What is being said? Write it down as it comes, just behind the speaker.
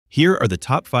Here are the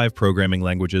top 5 programming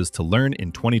languages to learn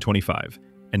in 2025,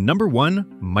 and number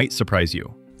 1 might surprise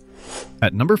you.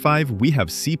 At number 5, we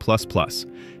have C++,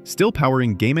 still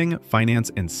powering gaming, finance,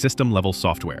 and system-level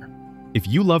software. If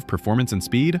you love performance and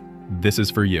speed, this is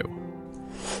for you.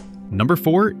 Number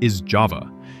 4 is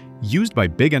Java, used by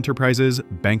big enterprises,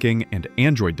 banking, and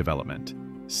Android development.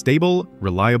 Stable,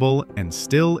 reliable, and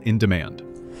still in demand.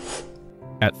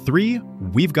 At 3,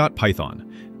 we've got Python,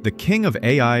 the king of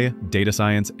AI, data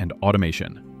science, and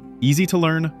automation. Easy to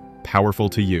learn, powerful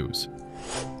to use.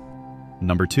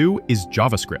 Number 2 is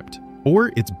JavaScript,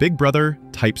 or its big brother,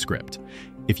 TypeScript.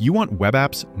 If you want web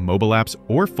apps, mobile apps,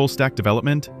 or full-stack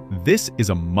development, this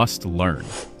is a must-learn.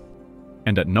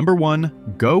 And at number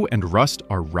 1, Go and Rust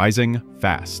are rising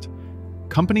fast.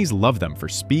 Companies love them for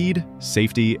speed,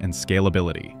 safety, and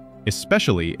scalability,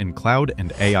 especially in cloud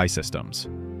and AI systems.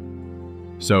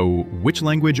 So, which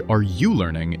language are you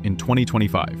learning in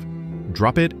 2025?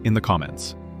 Drop it in the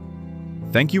comments.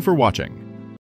 Thank you for watching.